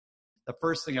the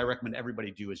first thing I recommend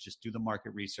everybody do is just do the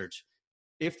market research.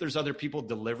 If there's other people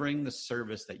delivering the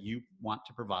service that you want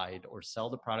to provide or sell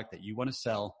the product that you want to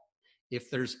sell,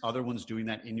 if there's other ones doing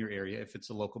that in your area, if it's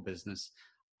a local business,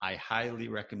 I highly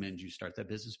recommend you start that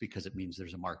business because it means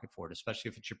there's a market for it, especially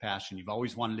if it's your passion. You've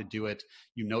always wanted to do it.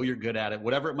 You know you're good at it.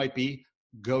 Whatever it might be,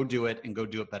 go do it and go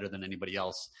do it better than anybody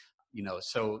else.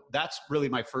 So that's really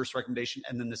my first recommendation.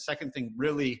 And then the second thing,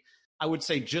 really, I would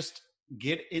say just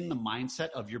get in the mindset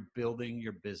of you're building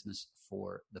your business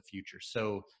for the future.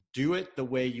 So do it the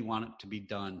way you want it to be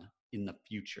done in the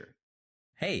future.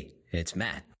 Hey, it's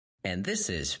Matt, and this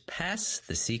is Pass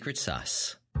the Secret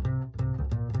Sauce.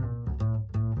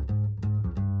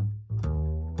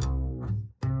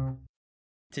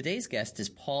 Today's guest is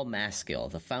Paul Maskill,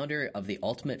 the founder of the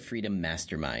Ultimate Freedom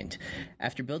Mastermind.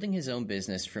 After building his own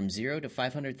business from zero to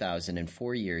 $500,000 in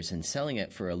 4 years and selling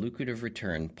it for a lucrative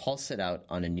return, Paul set out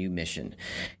on a new mission.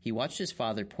 He watched his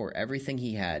father pour everything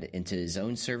he had into his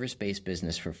own service-based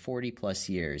business for 40 plus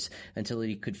years until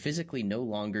he could physically no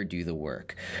longer do the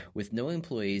work. With no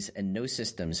employees and no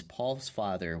systems, Paul's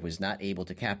father was not able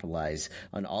to capitalize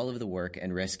on all of the work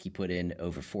and risk he put in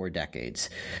over 4 decades.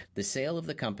 The sale of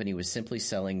the company was simply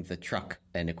selling the truck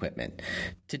and equipment.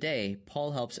 Today,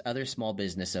 Paul helps other small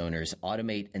business owners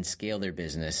automate and scale their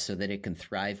business so that it can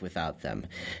thrive without them,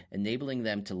 enabling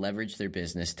them to leverage their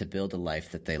business to build a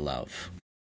life that they love.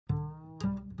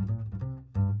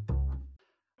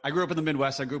 I grew up in the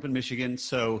Midwest. I grew up in Michigan.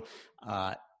 So,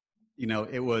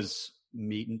 it was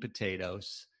meat and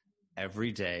potatoes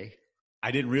every day. I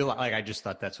didn't realize, I just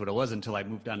thought that's what it was until I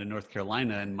moved down to North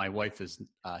Carolina, and my wife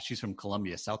she's from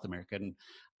Colombia, South America. And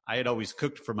I had always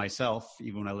cooked for myself,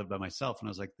 even when I lived by myself. And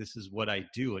I was like, this is what I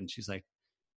do. And she's like,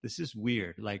 this is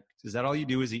weird. Like, is that all you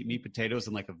do is eat meat, potatoes,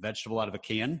 and like a vegetable out of a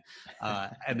can,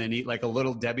 and then eat like a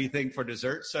little Debbie thing for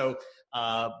dessert? So,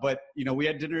 but we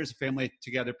had dinner as a family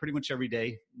together pretty much every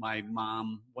day. My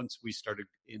mom, once we started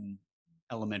in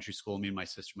elementary school, me and my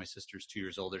sister's 2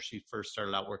 years older, she first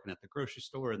started out working at the grocery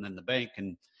store and then the bank,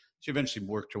 and she eventually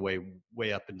worked her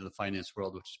way up into the finance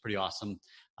world, which is pretty awesome.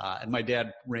 And my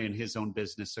dad ran his own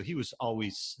business, so he was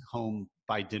always home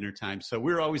by dinner time. So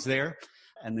we were always there.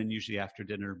 And then usually after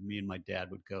dinner, me and my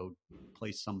dad would go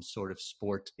play some sort of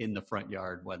sport in the front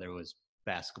yard, whether it was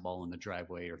basketball in the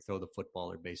driveway or throw the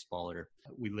football or baseball, or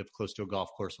we lived close to a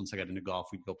golf course. Once I got into golf,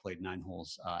 we'd go play 9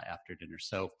 holes after dinner.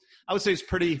 So I would say it's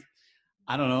pretty,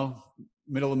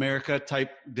 middle America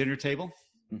type dinner table.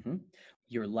 Mm-hmm.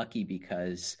 You're lucky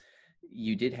because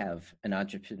you did have an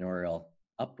entrepreneurial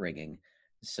upbringing.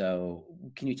 So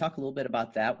can you talk a little bit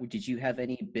about that? Did you have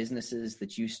any businesses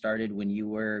that you started when you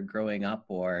were growing up,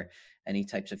 or any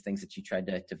types of things that you tried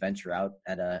to venture out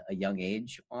at a young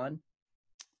age on?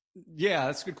 Yeah,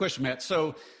 that's a good question, Matt.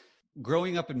 So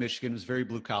growing up in Michigan was very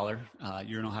blue collar.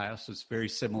 You're in Ohio, so it's very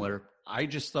similar. I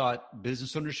just thought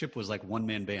business ownership was like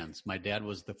one-man bands. My dad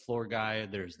was the floor guy.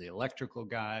 There's the electrical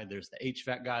guy. There's the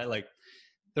HVAC guy. Like,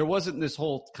 there wasn't this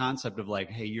whole concept of like,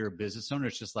 hey, you're a business owner.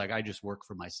 It's just like, I just work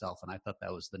for myself. And I thought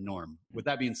that was the norm. With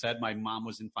that being said, my mom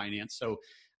was in finance. So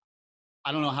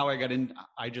I don't know how I got in.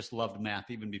 I just loved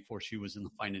math even before she was in the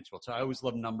finance world. So I always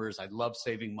loved numbers. I loved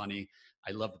saving money.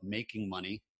 I loved making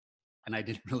money. And I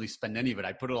didn't really spend any of it.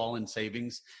 I put it all in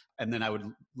savings. And then I would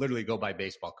literally go buy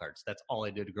baseball cards. That's all I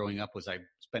did growing up. Was I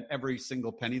spent every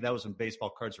single penny. That was when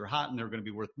baseball cards were hot and they were going to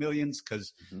be worth millions,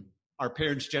 because our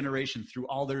parents' generation threw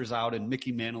all theirs out, and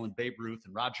Mickey Mantle and Babe Ruth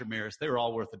and Roger Maris, they were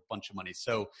all worth a bunch of money.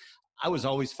 So I was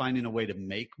always finding a way to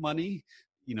make money.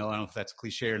 I don't know if that's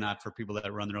cliche or not for people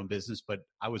that run their own business, but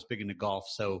I was big into golf.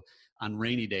 So on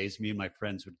rainy days, me and my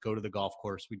friends would go to the golf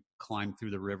course. We'd climb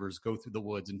through the rivers, go through the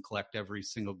woods, and collect every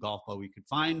single golf ball we could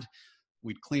find.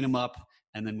 We'd clean them up,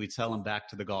 and then we'd sell them back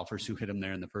to the golfers who hit them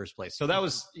there in the first place. So that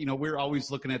was, we're always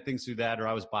looking at things through that, or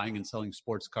I was buying and selling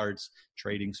sports cards,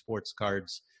 trading sports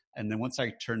cards. And then once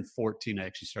I turned 14, I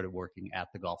actually started working at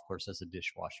the golf course as a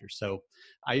dishwasher. So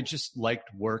I just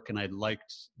liked work, and I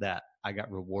liked that I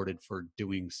got rewarded for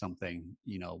doing something,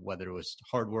 whether it was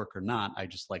hard work or not. I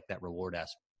just liked that reward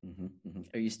aspect. Mm-hmm, mm-hmm.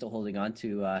 Are you still holding on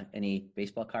to any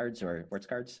baseball cards or sports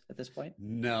cards at this point?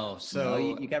 No. So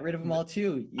you got rid of them all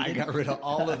too. I got rid of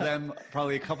all of them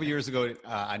probably a couple years ago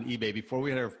on eBay. Before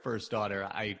we had our first daughter,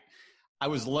 I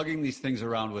was lugging these things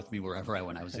around with me wherever I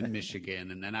went. I was in Michigan,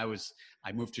 and then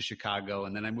I moved to Chicago,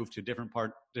 and then I moved to a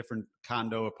different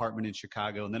condo apartment in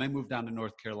Chicago. And then I moved down to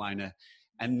North Carolina,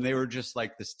 and they were just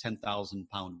like this 10,000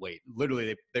 pound weight.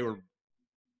 Literally they were,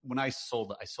 when I sold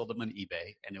them on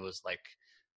eBay, and it was like,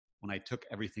 when I took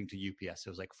everything to UPS, it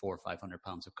was like 400 or 500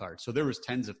 pounds of cards. So there was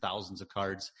tens of thousands of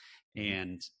cards,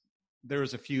 and there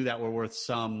was a few that were worth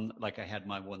some. Like I had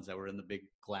my ones that were in the big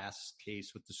glass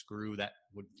case with the screw that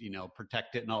would,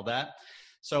 protect it and all that.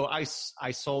 So I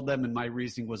sold them, and my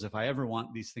reasoning was, if I ever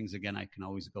want these things again, I can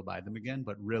always go buy them again.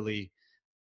 But really,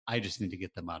 I just need to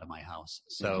get them out of my house.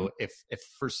 So if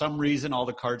for some reason all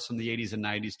the cards from the 80s and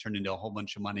 90s turned into a whole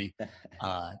bunch of money,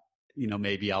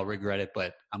 maybe I'll regret it,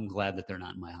 but I'm glad that they're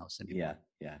not in my house anymore.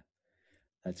 Yeah.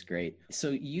 That's great. So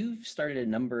you've started a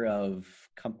number of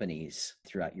companies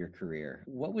throughout your career.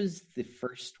 What was the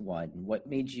first one? What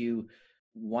made you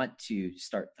want to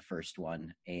start the first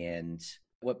one? And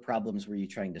what problems were you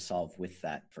trying to solve with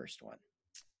that first one?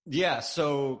 Yeah.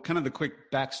 So kind of the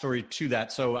quick backstory to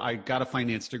that. So I got a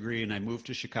finance degree and I moved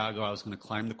to Chicago. I was going to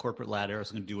climb the corporate ladder. I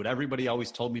was going to do what everybody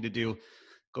always told me to do: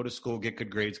 go to school, get good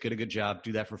grades, get a good job,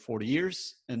 do that for 40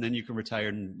 years. And then you can retire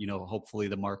and, hopefully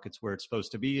the market's where it's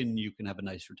supposed to be and you can have a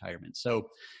nice retirement. So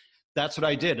that's what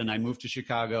I did. And I moved to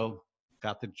Chicago,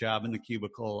 got the job in the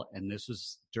cubicle. And this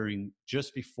was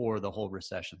just before the whole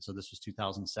recession. So this was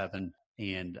 2007.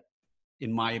 And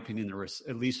in my opinion,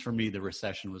 at least for me, the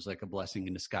recession was like a blessing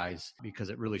in disguise, because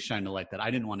it really shined a light that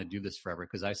I didn't want to do this forever,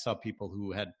 because I saw people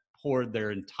who had poured their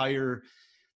entire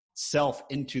self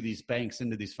into these banks,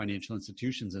 into these financial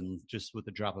institutions, and just with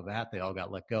the drop of a hat, they all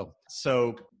got let go.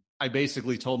 So I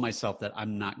basically told myself that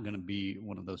I'm not going to be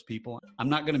one of those people. I'm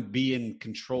not going to be in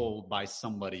control by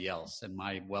somebody else, and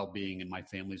my well-being and my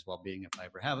family's well-being, if I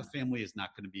ever have a family, is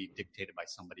not going to be dictated by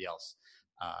somebody else.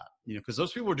 Because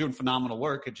those people were doing phenomenal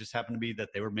work. It just happened to be that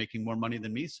they were making more money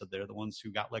than me, so they're the ones who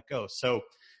got let go. So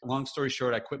long story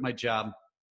short, I quit my job,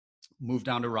 moved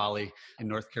down to Raleigh in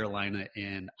North Carolina,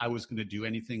 and I was going to do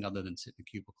anything other than sit in a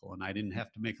cubicle. And I didn't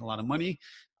have to make a lot of money.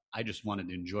 I just wanted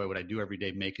to enjoy what I do every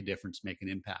day, make a difference, make an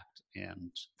impact.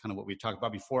 And kind of what we talked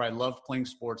about before, I loved playing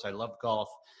sports. I loved golf.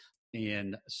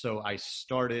 And so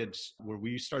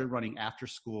we started running after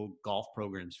school golf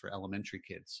programs for elementary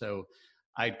kids. So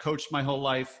I'd coached my whole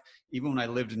life. Even when I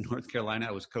lived in North Carolina,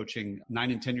 I was coaching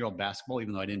 9 and 10-year-old basketball,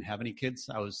 even though I didn't have any kids.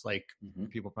 I was like,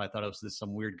 people probably thought I was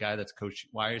some weird guy that's coaching.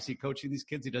 Why is he coaching these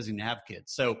kids? He doesn't even have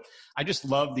kids. So I just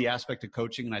loved the aspect of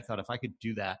coaching. And I thought, if I could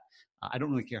do that, I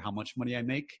don't really care how much money I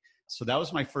make. So that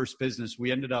was my first business.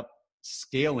 We ended up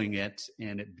scaling it,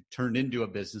 and it turned into a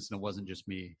business, and it wasn't just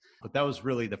me. But that was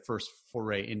really the first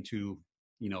foray into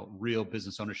real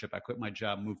business ownership. I quit my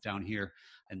job, moved down here,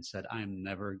 and said, I'm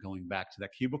never going back to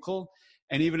that cubicle.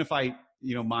 And even if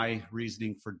my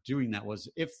reasoning for doing that was,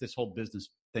 if this whole business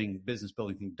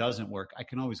building thing doesn't work, I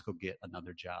can always go get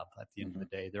another job at the end of the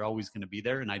day. They're always going to be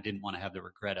there. And I didn't want to have the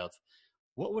regret of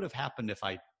what would have happened if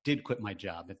I did quit my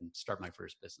job and start my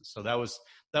first business. So that was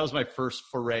my first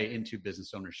foray into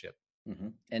business ownership.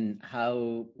 And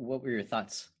what were your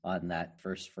thoughts on that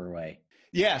first foray?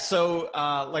 Yeah. So,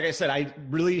 like I said, I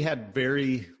really had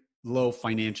very low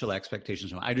financial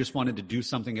expectations. I just wanted to do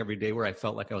something every day where I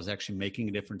felt like I was actually making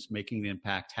a difference, making an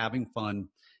impact, having fun,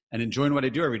 and enjoying what I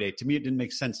do every day. To me, it didn't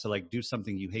make sense to do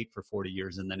something you hate for 40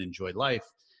 years and then enjoy life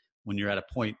when you're at a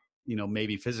point,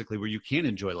 maybe physically, where you can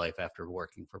enjoy life after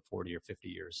working for 40 or 50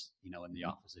 years, in the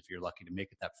office, if you're lucky to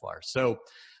make it that far. So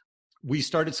we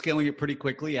started scaling it pretty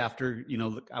quickly after,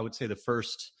 I would say the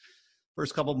first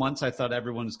couple of months. I thought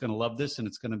everyone's going to love this and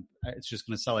it's just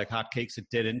going to sell like hotcakes. It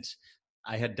didn't.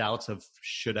 I had doubts of,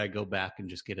 should I go back and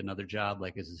just get another job?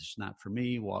 Like, is this not for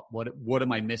me? What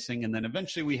am I missing? And then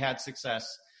eventually we had success.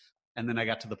 And then I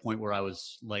got to the point where I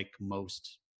was like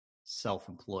most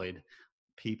self-employed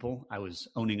people. I was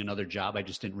owning another job. I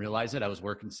just didn't realize it. I was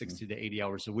working 60 to 80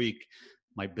 hours a week.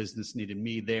 My business needed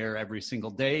me there every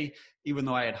single day. Even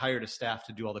though I had hired a staff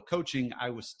to do all the coaching, I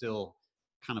was still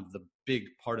kind of the big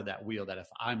part of that wheel that if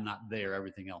I'm not there,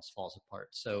 everything else falls apart.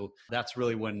 So that's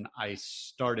really when I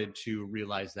started to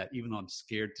realize that even though I'm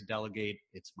scared to delegate,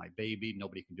 it's my baby.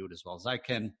 Nobody can do it as well as I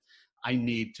can. I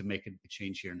need to make a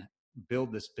change here and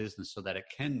build this business so that it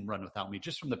can run without me,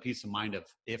 just from the peace of mind of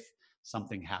if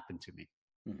something happened to me.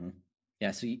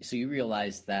 Yeah. So you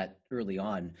realized that early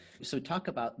on. So talk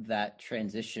about that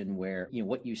transition where,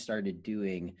 what you started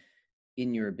doing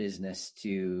in your business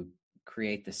to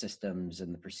create the systems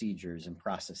and the procedures and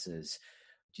processes.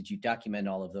 Did you document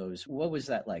all of those? What was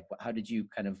that like? How did you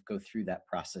kind of go through that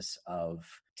process of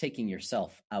taking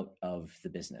yourself out of the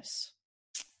business?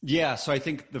 Yeah. So I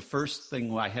think the first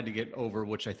thing I had to get over,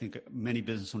 which I think many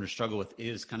business owners struggle with,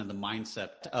 is kind of the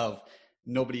mindset of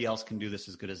nobody else can do this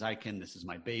as good as I can. This is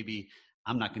my baby.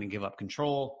 I'm not going to give up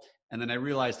control. And then I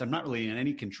realized I'm not really in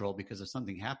any control, because if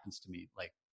something happens to me,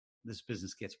 like, this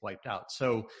business gets wiped out.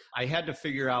 So I had to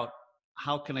figure out,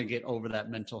 how can I get over that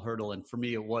mental hurdle? And for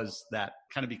me, it was that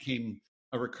kind of became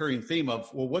a recurring theme of,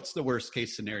 well, what's the worst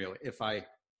case scenario? If I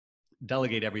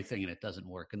delegate everything and it doesn't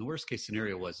work. And the worst case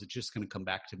scenario was it's just going to come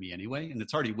back to me anyway. And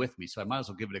it's already with me. So I might as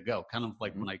well give it a go. Kind of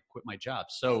like when I quit my job.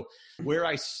 So where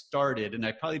I started, and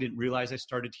I probably didn't realize I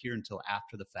started here until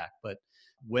after the fact, but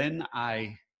when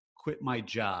I quit my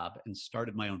job and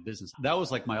started my own business, that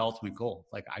was like my ultimate goal.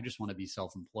 Like, I just want to be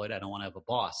self-employed. I don't want to have a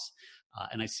boss.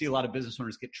 And I see a lot of business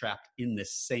owners get trapped in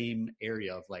this same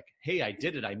area of like, hey, I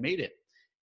did it. I made it.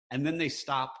 And then they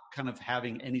stop kind of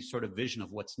having any sort of vision of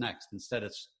what's next. Instead,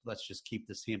 it's let's just keep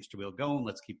this hamster wheel going.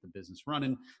 Let's keep the business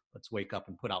running. Let's wake up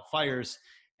and put out fires.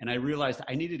 And I realized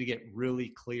I needed to get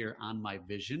really clear on my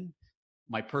vision,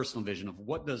 my personal vision of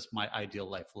what does my ideal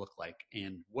life look like?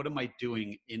 And what am I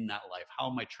doing in that life?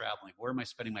 How am I traveling? Where am I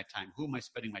spending my time? Who am I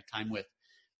spending my time with?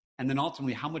 And then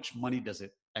ultimately, how much money does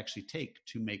it actually take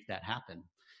to make that happen?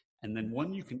 And then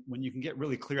when you can get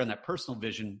really clear on that personal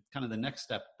vision, kind of the next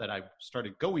step that I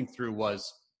started going through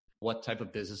was, what type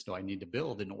of business do I need to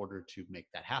build in order to make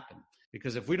that happen?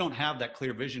 Because if we don't have that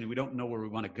clear vision and we don't know where we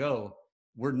want to go,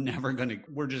 we're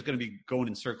just going to be going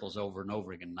in circles over and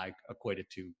over again. And I equate it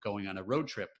to going on a road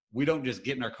trip. We don't just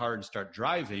get in our car and start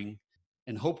driving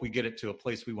and hope we get it to a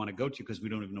place we want to go to, because we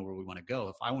don't even know where we want to go.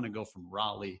 If I want to go from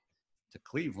Raleigh to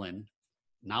Cleveland,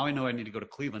 now I know I need to go to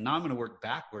Cleveland. Now I'm going to work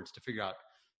backwards to figure out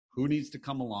who needs to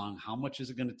come along, how much is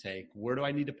it going to take, where do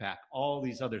I need to pack, all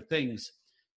these other things.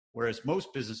 Whereas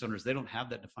most business owners, they don't have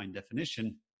that defined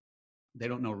definition. They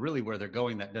don't know really where they're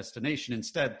going, that destination.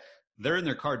 Instead, they're in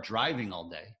their car driving all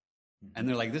day. And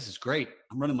they're like, this is great.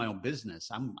 I'm running my own business.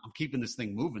 I'm keeping this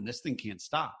thing moving. This thing can't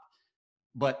stop.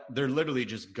 But they're literally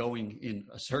just going in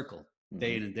a circle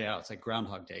day in and day out. It's like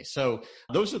Groundhog Day. So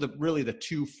those are really the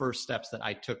two first steps that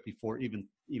I took before even,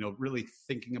 really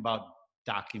thinking about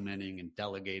documenting and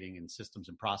delegating and systems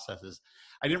and processes.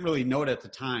 I didn't really know it at the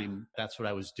time. That's what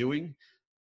I was doing,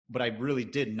 but I really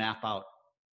did map out,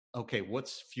 okay,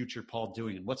 what's future Paul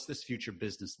doing? And what's this future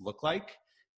business look like?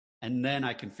 And then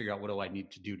I can figure out what do I need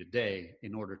to do today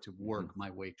in order to work my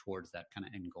way towards that kind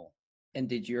of end goal. And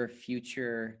did your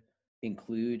future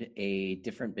include a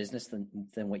different business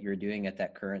than what you're doing at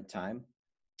that current time?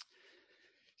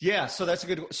 Yeah,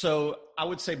 so I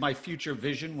would say my future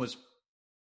vision was,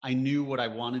 I knew what I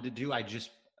wanted to do.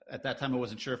 At that time, I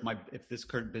wasn't sure if this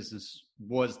current business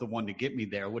was the one to get me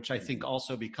there, which I think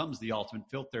also becomes the ultimate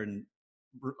filter and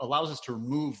allows us to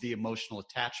remove the emotional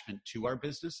attachment to our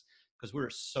business, because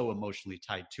we're so emotionally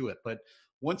tied to it. But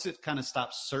once it kind of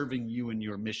stops serving you and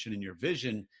your mission and your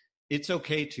vision, it's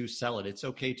okay to sell it. It's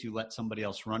okay to let somebody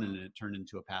else run it and it turn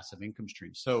into a passive income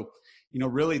stream. So,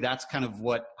 really that's kind of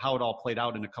how it all played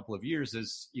out in a couple of years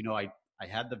is, I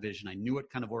had the vision. I knew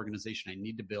what kind of organization I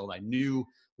need to build. I knew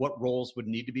what roles would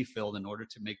need to be filled in order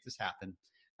to make this happen.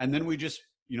 And then we just,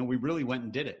 we really went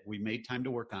and did it. We made time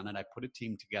to work on it. I put a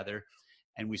team together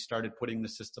and we started putting the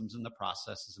systems and the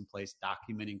processes in place,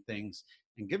 documenting things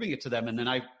and giving it to them. And then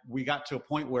we got to a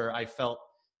point where I felt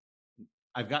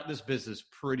I've got this business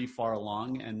pretty far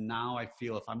along. And now I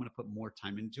feel if I'm going to put more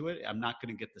time into it, I'm not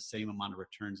going to get the same amount of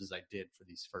returns as I did for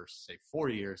these first, say, 4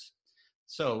 years.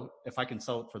 So if I can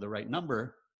sell it for the right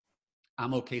number,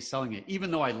 I'm okay selling it,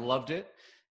 even though I loved it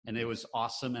and it was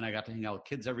awesome. And I got to hang out with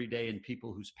kids every day and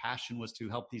people whose passion was to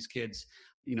help these kids.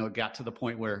 It got to the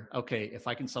point where, okay, if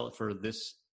I can sell it for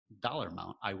this dollar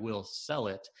amount, I will sell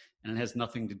it. And it has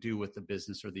nothing to do with the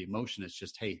business or the emotion. It's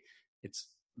just, hey,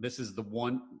 this is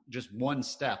just one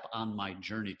step on my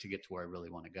journey to get to where I really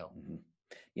want to go. Mm-hmm.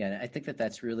 Yeah. And I think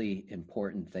that's really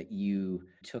important that you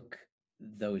took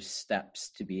those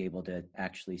steps to be able to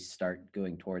actually start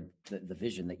going toward the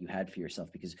vision that you had for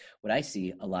yourself. Because what I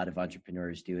see a lot of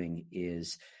entrepreneurs doing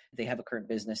is they have a current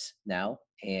business now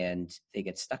and they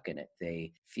get stuck in it.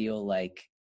 They feel like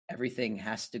everything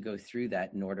has to go through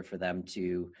that in order for them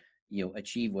to,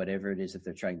 achieve whatever it is that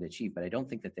they're trying to achieve. But I don't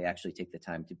think that they actually take the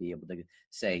time to be able to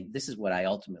say, this is what I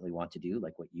ultimately want to do,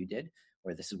 like what you did,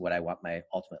 or this is what I want my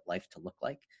ultimate life to look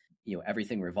like.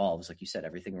 Everything revolves, like you said,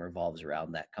 everything revolves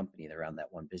around that company, around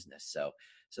that one business. So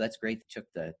that's great. You took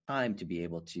the time to be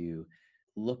able to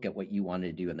look at what you wanted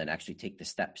to do and then actually take the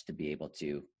steps to be able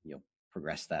to,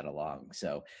 progress that along.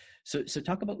 So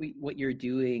talk about what you're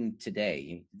doing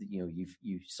today.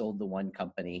 You've sold the one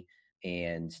company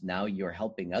and now you're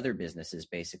helping other businesses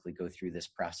basically go through this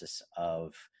process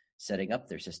of setting up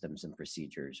their systems and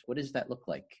procedures. What does that look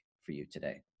like for you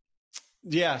today?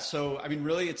 Yeah. So,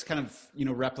 really it's kind of,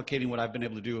 replicating what I've been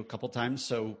able to do a couple of times.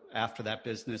 So after that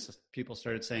business, people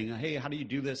started saying, hey, how do you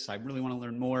do this? I really want to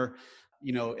learn more,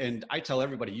 and I tell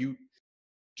everybody,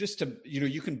 just to,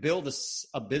 you can build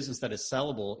a business that is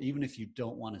sellable, even if you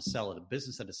don't want to sell it. A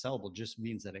business that is sellable just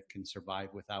means that it can survive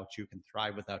without you, can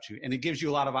thrive without you. And it gives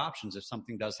you a lot of options. If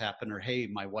something does happen, or, hey,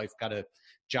 my wife got a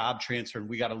job transfer and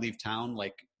we got to leave town,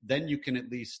 like, then you can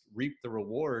at least reap the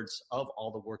rewards of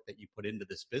all the work that you put into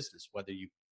this business, whether you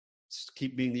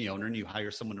keep being the owner and you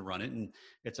hire someone to run it and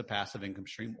it's a passive income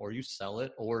stream, or you sell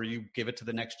it, or you give it to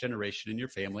the next generation in your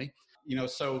family.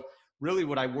 So really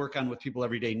what I work on with people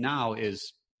every day now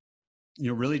is,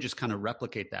 really just kind of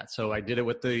replicate that. So I did it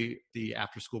with the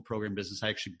after school program business. I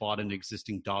actually bought an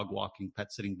existing dog walking,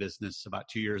 pet sitting business about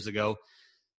 2 years ago.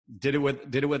 Did it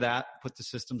with that, put the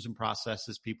systems and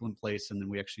processes, people in place, and then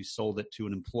we actually sold it to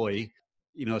an employee.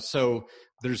 So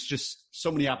there's just so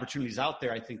many opportunities out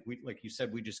there. I think like you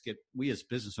said, we as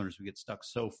business owners, we get stuck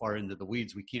so far into the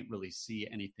weeds, we can't really see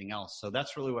anything else. So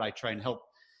that's really what I try and help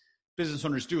business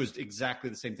owners do, is exactly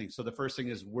the same thing. So the first thing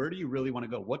is, where do you really want to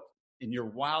go? What, in your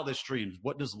wildest dreams,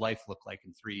 what does life look like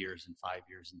in 3 years and 5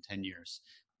 years and 10 years?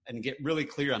 And get really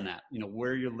clear on that.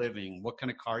 Where you're living, what kind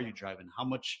of car you're driving, how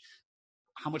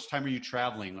much time are you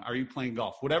traveling? Are you playing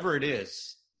golf? Whatever it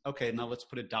is. Okay, now let's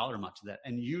put a dollar amount to that.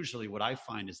 And usually what I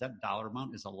find is that dollar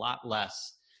amount is a lot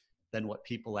less than what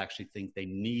people actually think they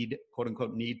need, quote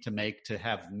unquote, need to make to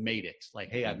have made it. Like,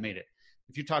 hey, I've made it.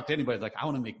 If you talk to anybody like, I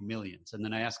want to make millions, and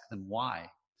then I ask them why,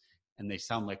 and they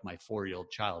sound like my 4-year-old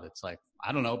child, it's like,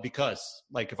 I don't know, because.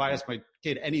 Like, if I ask my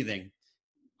kid anything,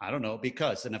 I don't know,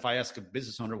 because. And if I ask a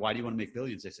business owner, why do you want to make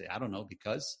billions? They say, I don't know,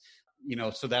 because.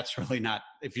 So that's really not,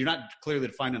 if you're not clearly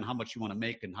defined on how much you want to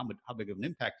make and how big of an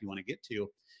impact you want to get to,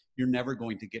 you're never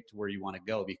going to get to where you want to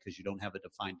go, because you don't have a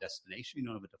defined destination. You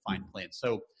don't have a defined plan.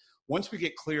 So once we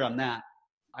get clear on that,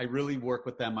 I really work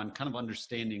with them on kind of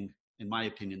understanding, in my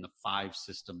opinion, the 5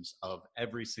 systems of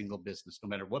every single business. No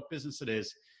matter what business it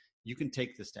is, you can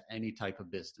take this to any type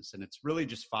of business. And it's really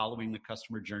just following the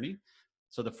customer journey.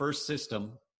 So the first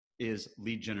system is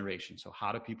lead generation. So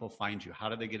how do people find you? How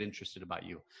do they get interested about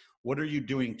you? What are you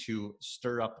doing to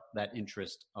stir up that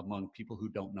interest among people who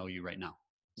don't know you right now?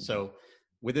 So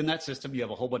within that system, you have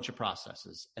a whole bunch of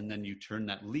processes, and then you turn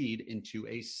that lead into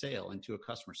a sale, into a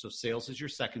customer. So sales is your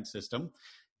second system,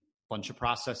 bunch of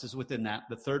processes within that.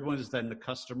 The third one is then the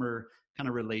customer kind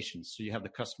of relations. So you have the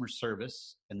customer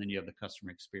service, and then you have the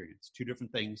customer experience. 2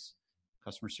 different things.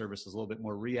 Customer service is a little bit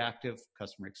more reactive.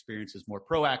 Customer experience is more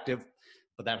proactive.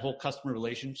 But that whole customer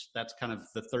relations, that's kind of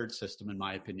the third system, in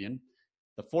my opinion.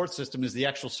 The fourth system is the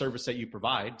actual service that you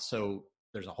provide. So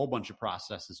there's a whole bunch of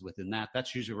processes within that.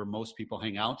 That's usually where most people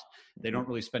hang out. They don't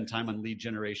really spend time on lead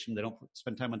generation. They don't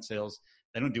spend time on sales.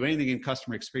 They don't do anything in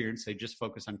customer experience. They just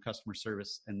focus on customer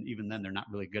service. And even then, they're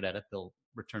not really good at it. They'll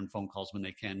return phone calls when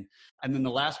they can. And then the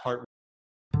last part.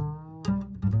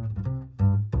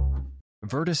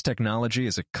 Vertus Technology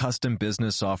is a custom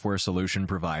business software solution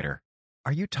provider.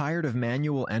 Are you tired of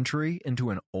manual entry into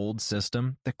an old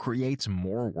system that creates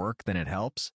more work than it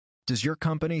helps? Does your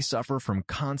company suffer from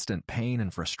constant pain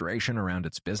and frustration around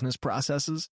its business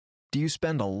processes? Do you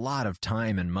spend a lot of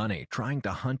time and money trying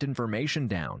to hunt information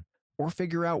down or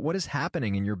figure out what is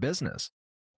happening in your business?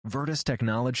 Vertus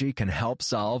Technology can help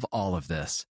solve all of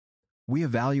this. We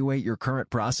evaluate your current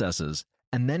processes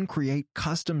and then create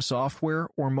custom software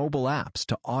or mobile apps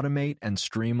to automate and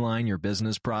streamline your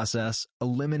business process,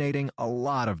 eliminating a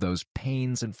lot of those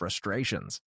pains and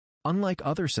frustrations. Unlike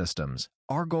other systems,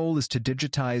 our goal is to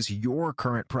digitize your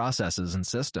current processes and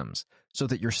systems so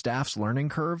that your staff's learning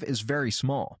curve is very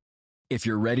small. If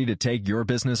you're ready to take your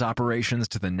business operations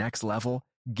to the next level,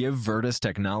 give Vertus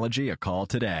Technology a call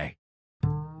today.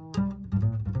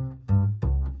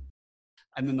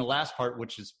 And then the last part,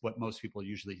 which is what most people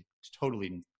usually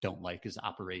totally don't like, is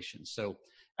operations. So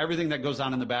everything that goes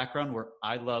on in the background, where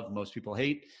I love, most people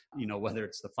hate, whether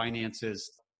it's the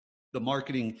finances, the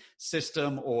marketing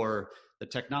system, or the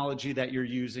technology that you're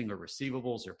using, or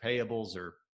receivables or payables,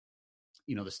 or,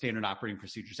 the standard operating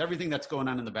procedures, everything that's going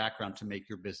on in the background to make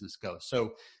your business go.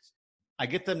 So I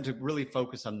get them to really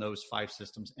focus on those 5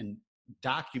 systems and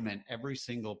document every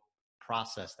single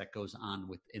process that goes on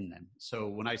within them. So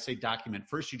when I say document,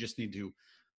 first you just need to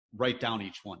write down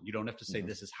each one. You don't have to say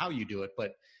this is how you do it,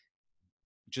 but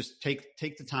just take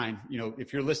the time.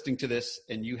 If you're listening to this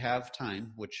and you have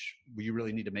time, which you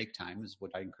really need to make time, is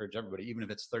what I encourage everybody, even if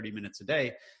it's 30 minutes a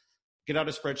day, get out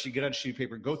a spreadsheet, get out a sheet of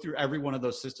paper, go through every one of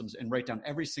those systems and write down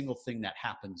every single thing that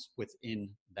happens within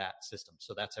that system.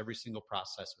 So that's every single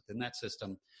process within that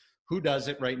system. Who does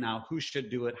it right now? Who should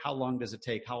do it? How long does it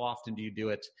take? How often do you do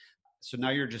it? So now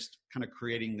you're just kind of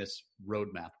creating this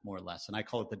roadmap, more or less. And I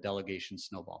call it the delegation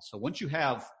snowball. So once you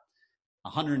have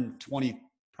 120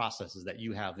 processes that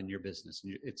you have in your business,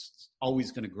 and it's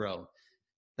always going to grow,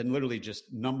 then literally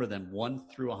just number them 1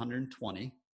 through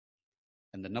 120.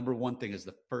 And the number one thing is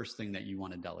the first thing that you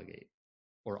want to delegate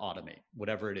or automate,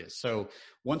 whatever it is. So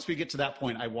once we get to that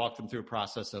point, I walk them through a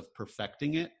process of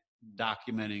perfecting it,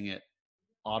 documenting it,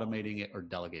 automating it, or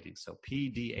delegating. So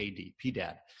PDAD,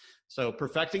 PDAD. So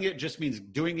perfecting it just means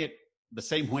doing it the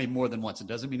same way more than once. It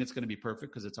doesn't mean it's going to be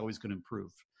perfect because it's always going to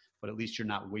improve, but at least you're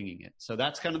not winging it. So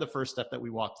that's kind of the first step that we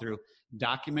walk through,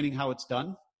 documenting how it's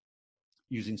done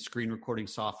using screen recording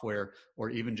software or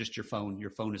even just your phone.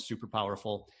 Your phone is super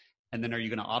powerful. And then are you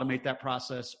going to automate that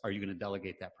process? Are you going to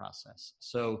delegate that process?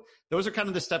 So those are kind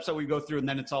of the steps that we go through. And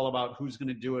then it's all about who's going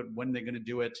to do it, when they're going to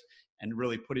do it, and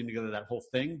really putting together that whole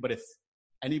thing. But if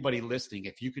anybody listening,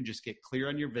 if you can just get clear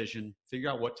on your vision, figure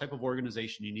out what type of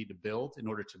organization you need to build in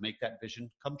order to make that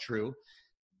vision come true.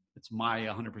 It's my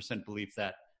 100% belief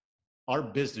that our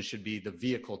business should be the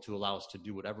vehicle to allow us to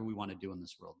do whatever we want to do in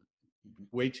this world.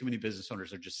 Way too many business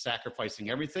owners are just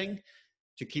sacrificing everything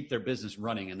to keep their business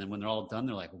running. And then when they're all done,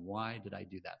 they're like, why did I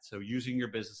do that? So using your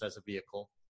business as a vehicle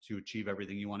to achieve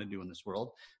everything you want to do in this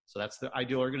world. So that's the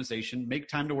ideal organization. Make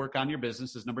time to work on your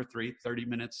business is number 3. 30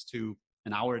 minutes to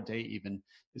an hour a day even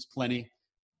is plenty.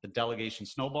 The delegation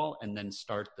snowball, and then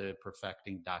start the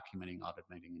perfecting, documenting,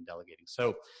 automating, and delegating.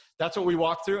 So that's what we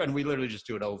walk through, and we literally just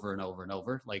do it over and over and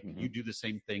over. Like you do the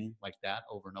same thing like that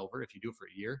over and over. If you do it for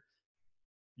a year,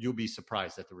 you'll be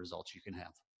surprised at the results you can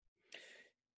have.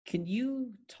 Can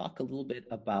you talk a little bit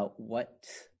about what,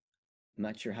 I'm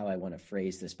not sure how I want to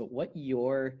phrase this, but what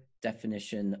your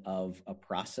definition of a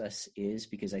process is?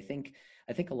 Because I think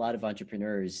a lot of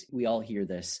entrepreneurs, we all hear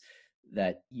this,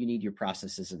 that you need your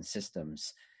processes and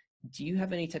systems. Do you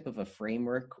have any type of a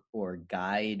framework or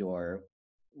guide or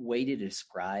way to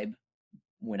describe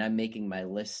when I'm making my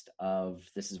list of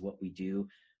this is what we do?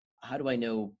 How do I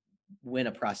know when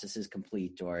a process is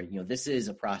complete, or, this is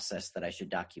a process that I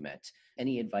should document?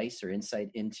 Any advice or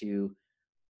insight into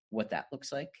what that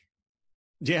looks like?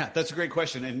 Yeah, that's a great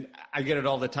question. And I get it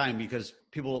all the time because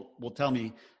people will tell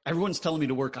me, everyone's telling me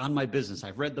to work on my business.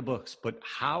 I've read the books, but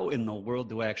how in the world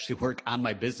do I actually work on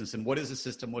my business? And what is a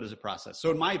system? What is a process? So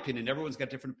in my opinion, everyone's got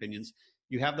different opinions.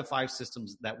 You have the 5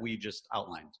 systems that we just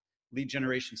outlined: lead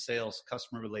generation, sales,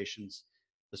 customer relations,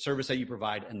 the service that you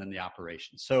provide, and then the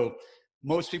operation. So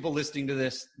most people listening to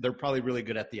this, they're probably really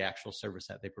good at the actual service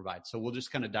that they provide. So we'll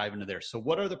just kind of dive into there. So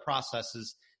what are the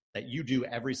processes that you do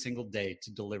every single day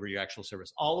to deliver your actual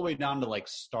service, all the way down to like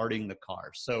starting the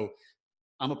car? So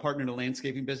I'm a partner in a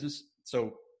landscaping business.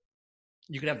 So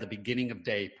you could have the beginning of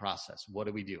day process. What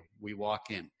do? We walk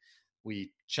in,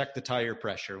 we check the tire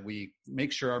pressure. We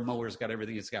make sure our mower's got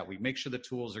everything it's got. We make sure the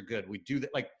tools are good. We do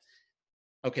that. Like,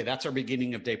 okay, that's our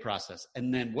beginning of day process.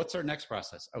 And then what's our next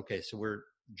process? Okay, so we're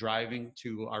driving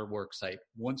to our work site.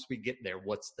 Once we get there,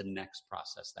 what's the next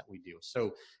process that we do?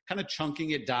 So kind of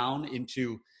chunking it down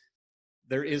into,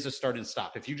 there is a start and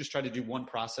stop. If you just try to do one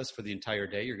process for the entire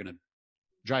day, you're going to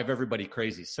drive everybody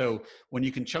crazy. So when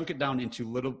you can chunk it down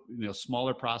into little,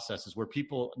 smaller processes where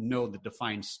people know the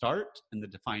defined start and the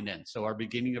defined end. So our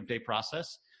beginning of day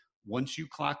process, once you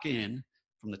clock in,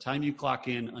 from the time you clock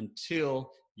in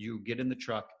until you get in the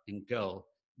truck and go,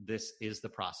 this is the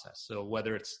process. So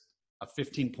whether it's a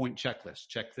 15-point checklist,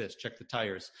 check this, check the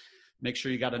tires, make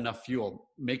sure you got enough fuel,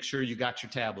 make sure you got your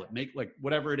tablet,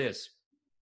 whatever it is.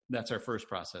 That's our first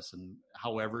process. And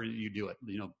however you do it,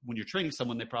 when you're training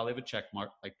someone, they probably have a check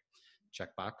mark, like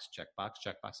checkbox, checkbox,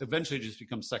 checkbox. Eventually it just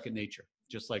becomes second nature,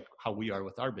 just like how we are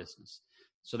with our business.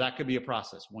 So that could be a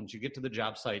process. Once you get to the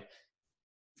job site,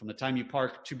 from the time you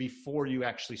park to before you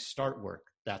actually start work,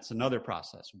 that's another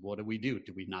process. What do?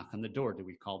 Do we knock on the door? Do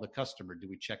we call the customer? Do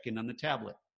we check in on the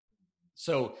tablet?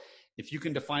 So if you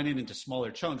can define it into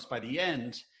smaller chunks, by the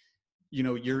end,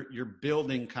 you're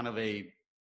building kind of a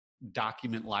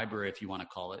document library, if you want to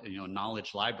call it,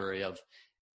 knowledge library of,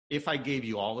 if I gave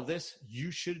you all of this,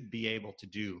 you should be able to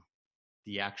do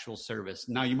the actual service.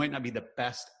 Now, you might not be the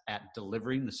best at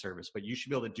delivering the service, but you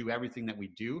should be able to do everything that we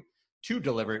do to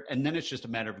deliver it. And then it's just a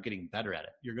matter of getting better at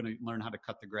it. You're going to learn how to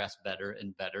cut the grass better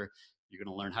and better. You're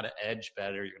going to learn how to edge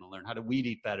better. You're going to learn how to weed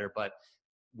eat better. But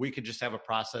we could just have a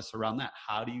process around that.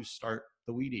 How do you start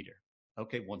the weed eater?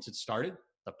 Okay, once it's started,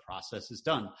 the process is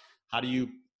done. How do you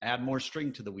add more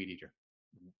string to the weed eater?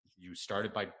 You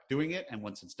started by doing it, and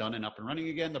once it's done and up and running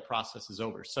again, the process is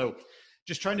over. So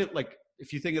just trying to,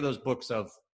 if you think of those books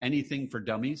of Anything for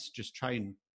Dummies, just try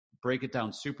and break it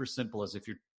down super simple, as if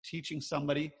you're teaching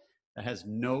somebody that has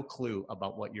no clue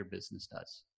about what your business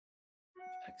does.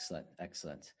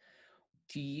 Excellent.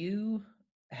 Do you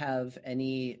have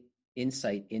any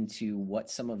insight into what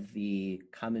some of the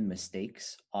common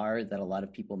mistakes are that a lot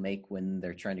of people make when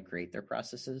they're trying to create their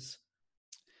processes?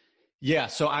 Yeah.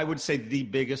 So I would say the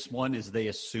biggest one is they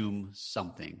assume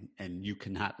something, and you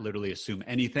cannot literally assume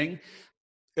anything.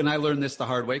 And I learned this the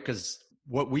hard way, because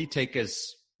what we take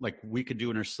as like we could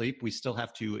do in our sleep, we still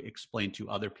have to explain to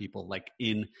other people like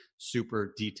in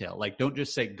super detail. Like, don't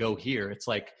just say go here. It's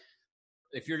like,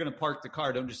 if you're going to park the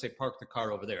car, don't just say park the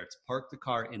car over there. It's park the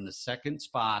car in the second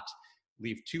spot,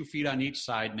 leave 2 feet on each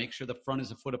side, make sure the front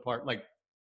is a foot apart. Like,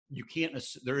 you can't,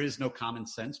 there is no common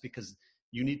sense, because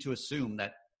you need to assume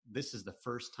that this is the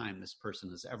first time this person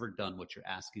has ever done what you're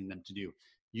asking them to do.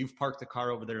 You've parked the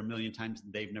car over there a million times.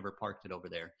 They've never parked it over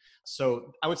there.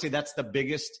 So I would say that's the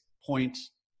biggest point.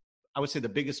 I would say the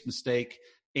biggest mistake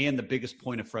and the biggest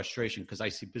point of frustration, because I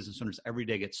see business owners every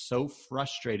day get so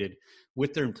frustrated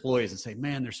with their employees and say,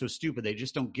 man, they're so stupid. They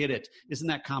just don't get it. Isn't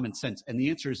that common sense? And the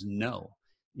answer is no.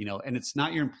 And it's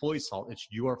not your employee's fault. It's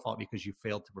your fault because you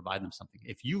failed to provide them something.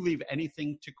 If you leave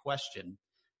anything to question,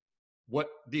 what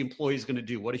the employee is going to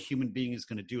do, what a human being is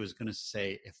going to do, is going to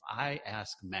say, if I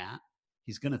ask Matt,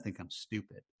 he's going to think I'm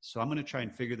stupid. So I'm going to try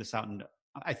and figure this out. And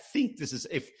I think this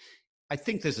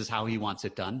is how he wants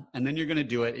it done. And then you're going to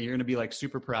do it, and you're going to be like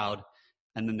super proud.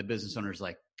 And then the business owner's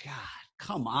like, God,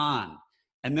 come on.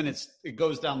 And then it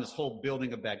goes down this whole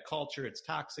building of bad culture. It's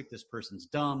toxic. This person's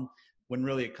dumb. When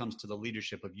really it comes to the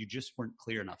leadership of you just weren't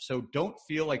clear enough. So don't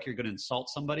feel like you're going to insult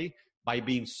somebody by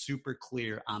being super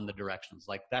clear on the directions.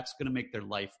 Like, that's going to make their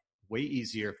life way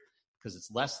easier, because it's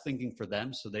less thinking for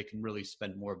them, so they can really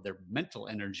spend more of their mental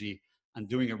energy on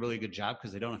doing a really good job,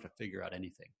 because they don't have to figure out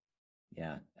anything.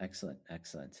 Yeah,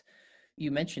 excellent.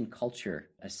 You mentioned culture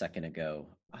a second ago.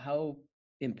 How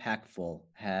impactful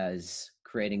has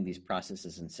creating these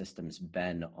processes and systems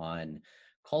been on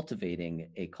cultivating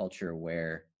a culture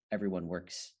where everyone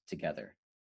works together?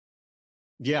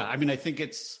 Yeah, I mean, I think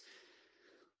it's,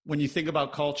 when you think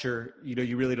about culture,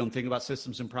 you really don't think about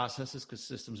systems and processes, because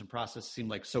systems and processes seem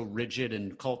like so rigid,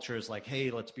 and culture is like,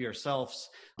 hey, let's be ourselves.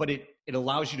 But it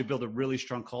allows you to build a really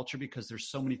strong culture, because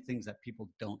there's so many things that people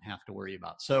don't have to worry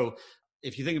about. So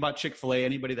if you think about Chick-fil-A,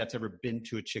 anybody that's ever been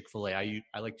to a Chick-fil-A,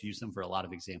 I like to use them for a lot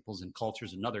of examples, and culture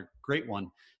is another great one.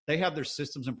 They have their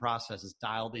systems and processes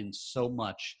dialed in so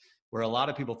much, where a lot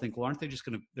of people think, well, aren't they just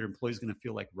their employees going to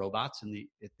feel like robots? And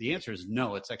the answer is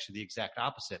no. It's actually the exact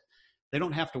opposite. They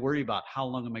don't have to worry about, how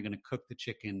long am I going to cook the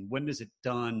chicken? When is it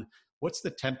done? What's the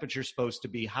temperature supposed to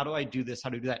be? How do I do this? How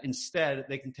do I do that? Instead,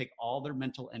 they can take all their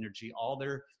mental energy,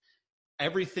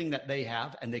 everything that they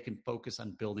have, and they can focus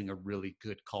on building a really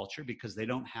good culture, because they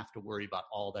don't have to worry about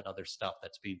all that other stuff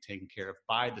that's being taken care of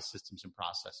by the systems and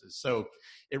processes. So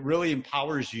it really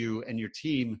empowers you and your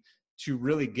team to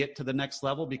really get to the next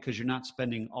level, because you're not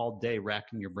spending all day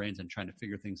racking your brains and trying to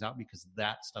figure things out, because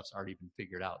that stuff's already been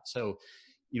figured out. So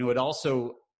it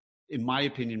also, in my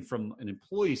opinion, from an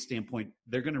employee standpoint,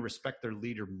 they're going to respect their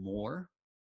leader more,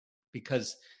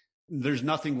 because there's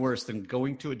nothing worse than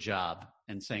going to a job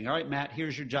and saying, all right, Matt,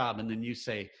 here's your job. And then you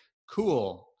say,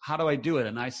 cool, how do I do it?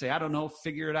 And I say, I don't know,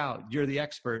 figure it out. You're the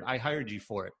expert. I hired you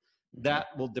for it.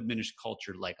 That will diminish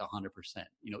culture like 100%.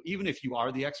 Even if you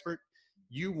are the expert,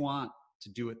 you want to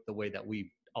do it the way that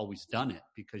we've always done it,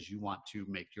 because you want to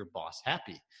make your boss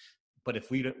happy. But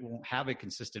if we don't have a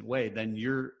consistent way, then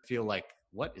you feel like,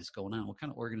 what is going on? What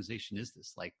kind of organization is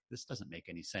this? Like, this doesn't make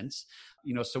any sense.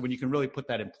 So when you can really put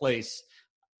that in place,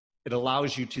 it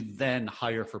allows you to then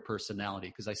hire for personality.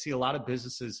 Because I see a lot of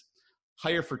businesses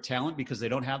hire for talent because they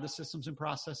don't have the systems and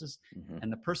processes. Mm-hmm.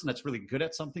 And the person that's really good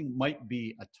at something might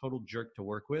be a total jerk to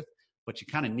work with, but you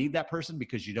kind of need that person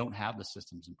because you don't have the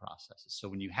systems and processes. So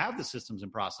when you have the systems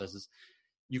and processes,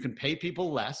 you can pay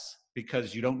people less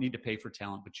because you don't need to pay for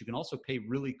talent, but you can also pay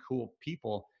really cool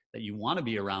people that you want to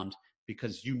be around,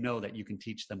 because you know that you can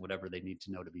teach them whatever they need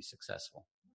to know to be successful.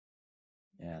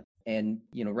 Yeah. And,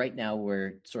 right now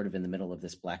we're sort of in the middle of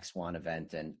this Black Swan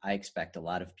event, and I expect a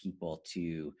lot of people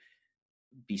to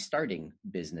be starting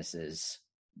businesses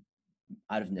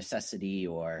out of necessity,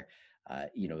 or,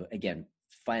 again,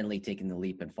 finally taking the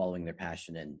leap and following their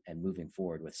passion and moving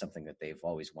forward with something that they've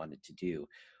always wanted to do.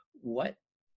 What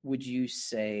would you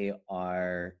say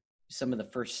are some of the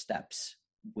first steps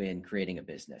when creating a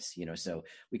business? So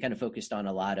we kind of focused on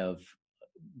a lot of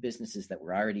businesses that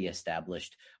were already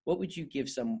established.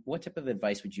 What type of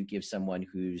advice would you give someone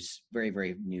who's very,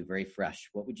 very new, very fresh?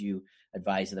 What would you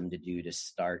advise them to do to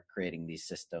start creating these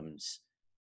systems,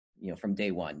 from day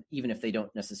one, even if they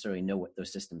don't necessarily know what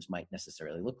those systems might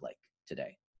necessarily look like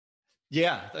today?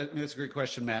 Yeah, that's a great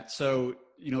question, Matt. So,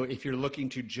 if you're looking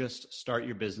to just start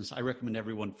your business, I recommend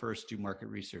everyone first do market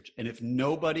research. And if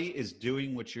nobody is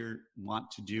doing what you want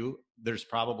to do, there's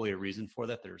probably a reason for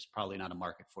that. There's probably not a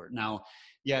market for it. Now,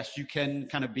 yes, you can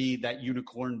kind of be that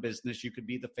unicorn business. You could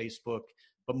be the Facebook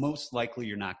but most likely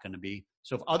you're not going to be.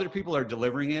 So if other people are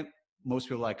delivering it, most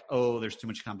people are like, oh, there's too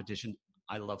much competition.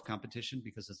 I love competition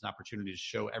because it's an opportunity to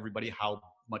show everybody how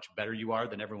much better you are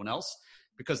than everyone else,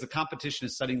 because the competition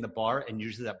is setting the bar, and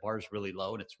usually that bar is really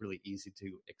low and it's really easy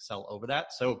to excel over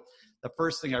that. So the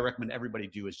first thing I recommend everybody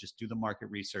do is just do the market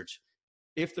research.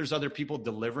 If there's other people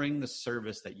delivering the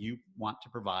service that you want to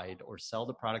provide or sell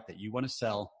the product that you want to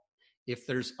sell, if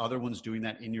there's other ones doing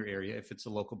that in your area, if it's a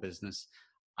local business,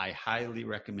 I highly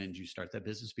recommend you start that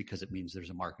business, because it means there's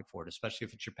a market for it, especially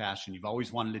if it's your passion. You've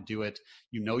always wanted to do it.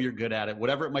 You know you're good at it.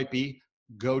 Whatever it might be,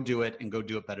 go do it, and go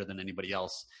do it better than anybody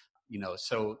else.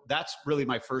 So that's really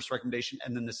my first recommendation.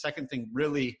 And then the second thing,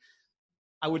 really,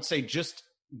 I would say just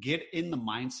get in the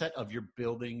mindset of you're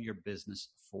building your business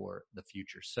for the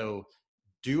future. So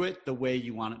do it the way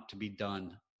you want it to be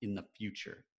done in the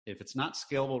future. If it's not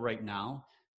scalable right now,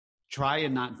 try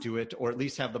and not do it, or at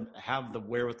least have the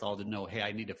wherewithal to know, hey,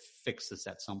 I need to fix this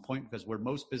at some point. Because where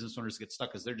most business owners get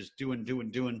stuck is they're just doing,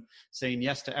 saying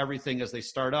yes to everything as they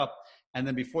start up. And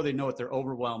then before they know it, they're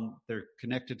overwhelmed. They're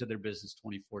connected to their business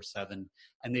 24/7,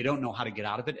 and they don't know how to get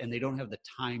out of it, and they don't have the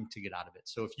time to get out of it.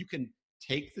 So if you can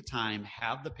take the time,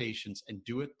 have the patience, and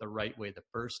do it the right way the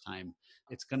first time,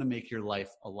 it's going to make your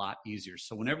life a lot easier.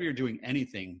 So whenever you're doing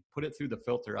anything, put it through the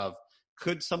filter of,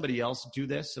 could somebody else do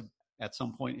this at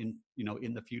some point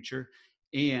in the future?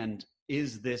 And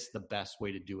is this the best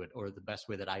way to do it, or the best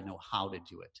way that I know how to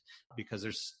do it? Because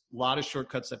there's a lot of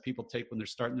shortcuts that people take when they're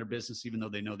starting their business, even though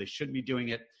they know they shouldn't be doing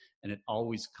it. And it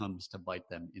always comes to bite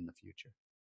them in the future.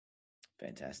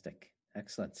 Fantastic.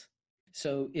 Excellent.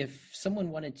 So if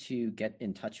someone wanted to get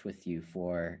in touch with you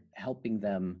for helping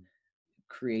them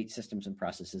create systems and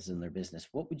processes in their business,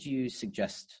 what would you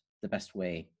suggest the best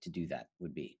way to do that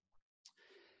would be?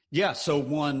 Yeah. So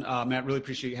one, Matt, really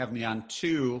appreciate you having me on.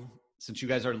 Two, since you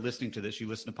guys are listening to this, you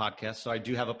listen to podcasts. So I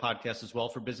do have a podcast as well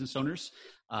for business owners.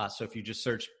 So if you just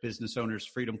search Business Owners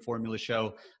Freedom Formula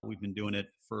Show, we've been doing it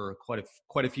for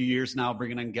quite a few years now,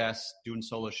 bringing on guests, doing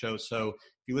solo shows. So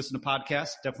if you listen to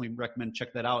podcasts, definitely recommend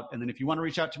check that out. And then if you want to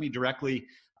reach out to me directly,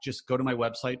 just go to my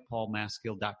website,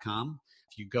 paulmaskill.com.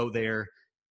 If you go there,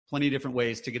 plenty of different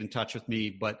ways to get in touch with me.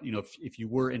 But if you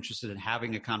were interested in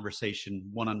having a conversation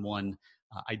one-on-one,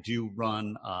 I do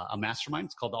run a mastermind.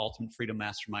 It's called the Ultimate Freedom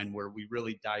Mastermind, where we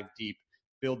really dive deep,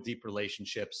 build deep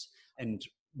relationships, and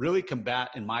really combat,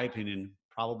 in my opinion,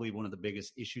 probably one of the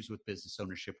biggest issues with business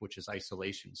ownership, which is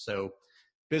isolation. So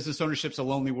business ownership's a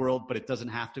lonely world, but it doesn't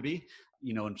have to be,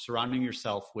 and surrounding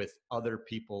yourself with other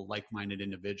people, like-minded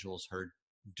individuals who are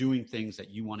doing things that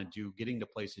you want to do, getting to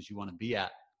places you want to be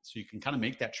at, so you can kind of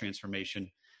make that transformation,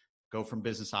 go from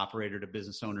business operator to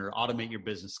business owner, automate your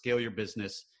business, scale your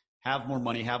business, have more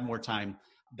money, have more time.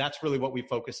 That's really what we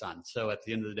focus on. So at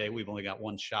the end of the day, we've only got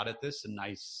one shot at this. And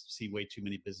I see way too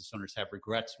many business owners have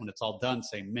regrets when it's all done,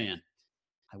 saying, man,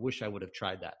 I wish I would have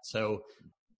tried that. So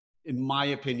in my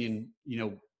opinion,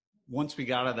 once we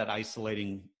got out of that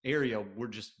isolating area, we're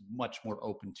just much more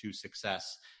open to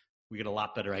success. We get a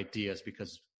lot better ideas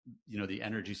because, the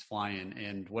energy's flying.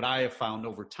 And what I have found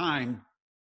over time,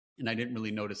 and I didn't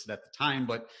really notice it at the time,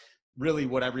 but really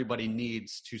what everybody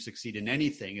needs to succeed in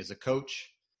anything is a coach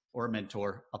or a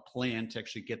mentor, a plan to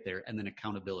actually get there, and then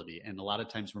accountability. And a lot of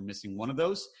times we're missing one of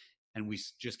those, and we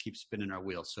just keep spinning our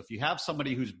wheels. So if you have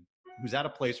somebody who's at a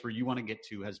place where you want to get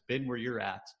to, has been where you're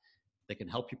at, they can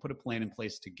help you put a plan in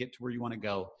place to get to where you want to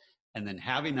go. And then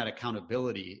having that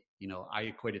accountability, I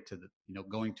equate it to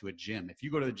going to a gym. If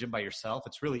you go to the gym by yourself,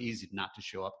 it's really easy not to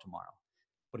show up tomorrow.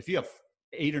 But if you have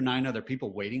 8 or 9 other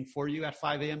people waiting for you at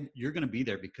 5 a.m., you're going to be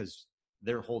there because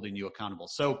they're holding you accountable.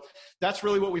 So that's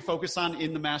really what we focus on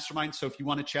in the mastermind. So if you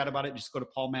want to chat about it, just go to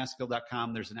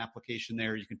paulmaskill.com. There's an application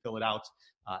there. You can fill it out.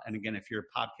 And again, if you're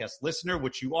a podcast listener,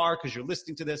 which you are because you're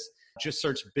listening to this, just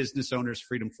search Business Owners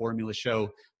Freedom Formula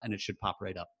Show, and it should pop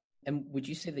right up. And would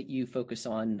you say that you focus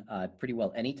on pretty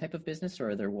well any type of business,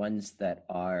 or are there ones that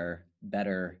are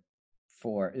better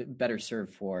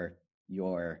served for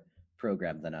your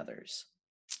program than others?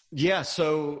 Yeah.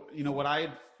 So, what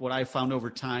I found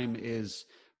over time is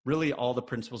really all the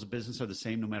principles of business are the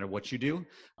same no matter what you do.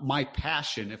 My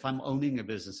passion, if I'm owning a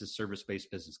business, is service-based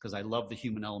business, because I love the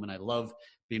human element. I love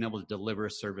being able to deliver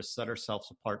a service, set ourselves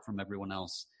apart from everyone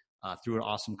else through an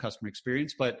awesome customer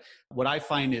experience. But what I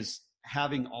find is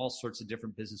having all sorts of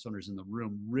different business owners in the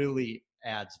room really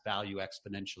adds value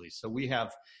exponentially. So we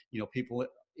have, people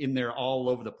in there all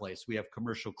over the place. We have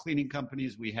commercial cleaning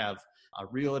companies. We have a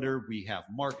realtor. We have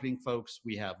marketing folks.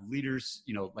 We have leaders,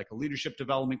 like a leadership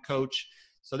development coach.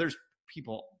 So there's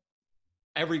people,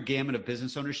 every gamut of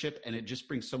business ownership, and it just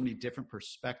brings so many different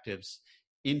perspectives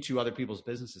into other people's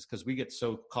businesses, because we get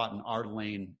so caught in our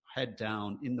lane, head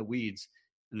down in the weeds.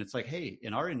 And it's like, hey,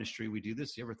 in our industry, we do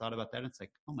this. You ever thought about that? And it's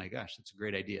like, oh my gosh, that's a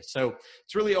great idea. So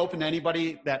it's really open to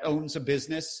anybody that owns a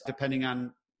business, depending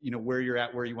on, where you're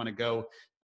at, where you want to go.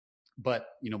 But,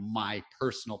 my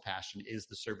personal passion is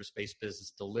the service-based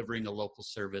business, delivering a local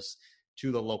service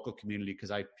to the local community,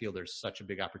 because I feel there's such a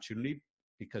big opportunity,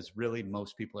 because really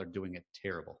most people are doing it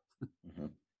terrible. Mm-hmm.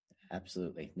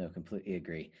 Absolutely. No, completely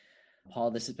agree.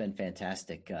 Paul, this has been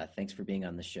fantastic. Thanks for being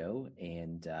on the show.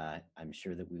 And I'm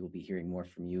sure that we will be hearing more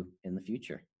from you in the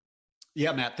future.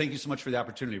 Yeah, Matt, thank you so much for the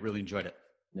opportunity. Really enjoyed it.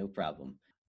 No problem.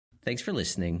 Thanks for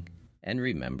listening. And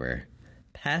remember,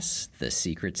 pass the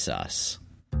secret sauce.